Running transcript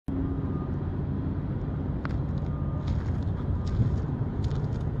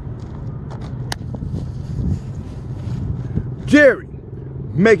Gerry,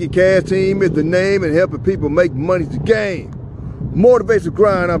 Make It Cash Team is the name, and helping people make money's the game. Motivation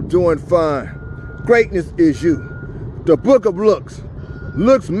grind, I'm doing fine. Greatness is you. The book of looks.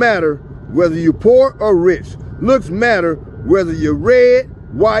 Looks matter whether you're poor or rich. Looks matter whether you're red,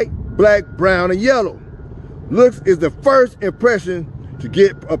 white, black, brown, and yellow. Looks is the first impression to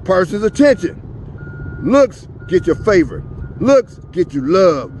get a person's attention. Looks get your favor. Looks get you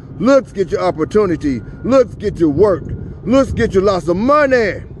love. Looks get your opportunity. Looks get your work. Looks get you lots of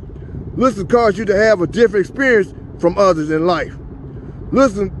money. Looks will cause you to have a different experience from others in life.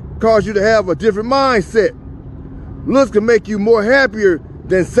 Looks will cause you to have a different mindset. Looks can make you more happier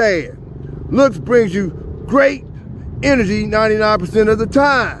than sad. Looks brings you great energy 99% of the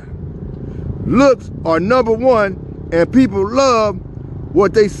time. Looks are number one, and people love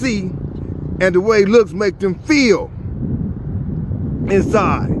what they see and the way looks make them feel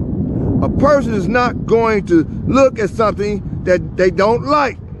inside. A person is not going to look at something that they don't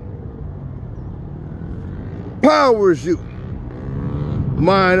like. Power is you.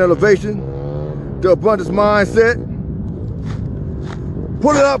 Mind elevation, the abundance mindset.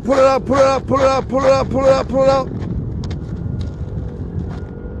 Pull it up, pull it up, pull it up, pull it up, pull it up, pull it up, pull it up.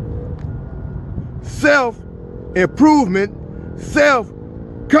 Self-improvement,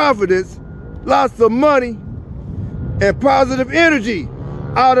 self-confidence, lots of money, and positive energy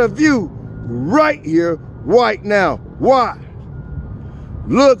out of you right here, right now. Why?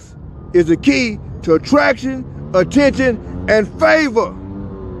 Looks is the key to attraction, attention, and favor,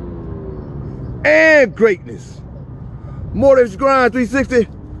 and greatness. Motivation grind 360,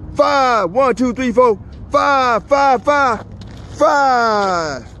 5, 1, 2, 3, 4, 5, 5, 5,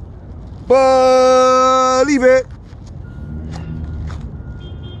 5. Believe it.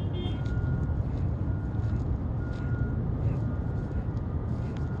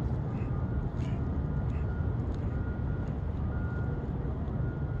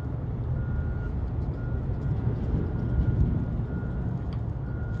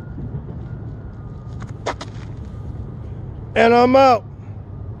 And I'm out.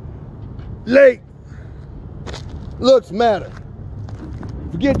 Late. Looks matter.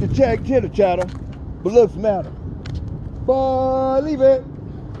 Forget the chitter chatter, but looks matter. Believe it.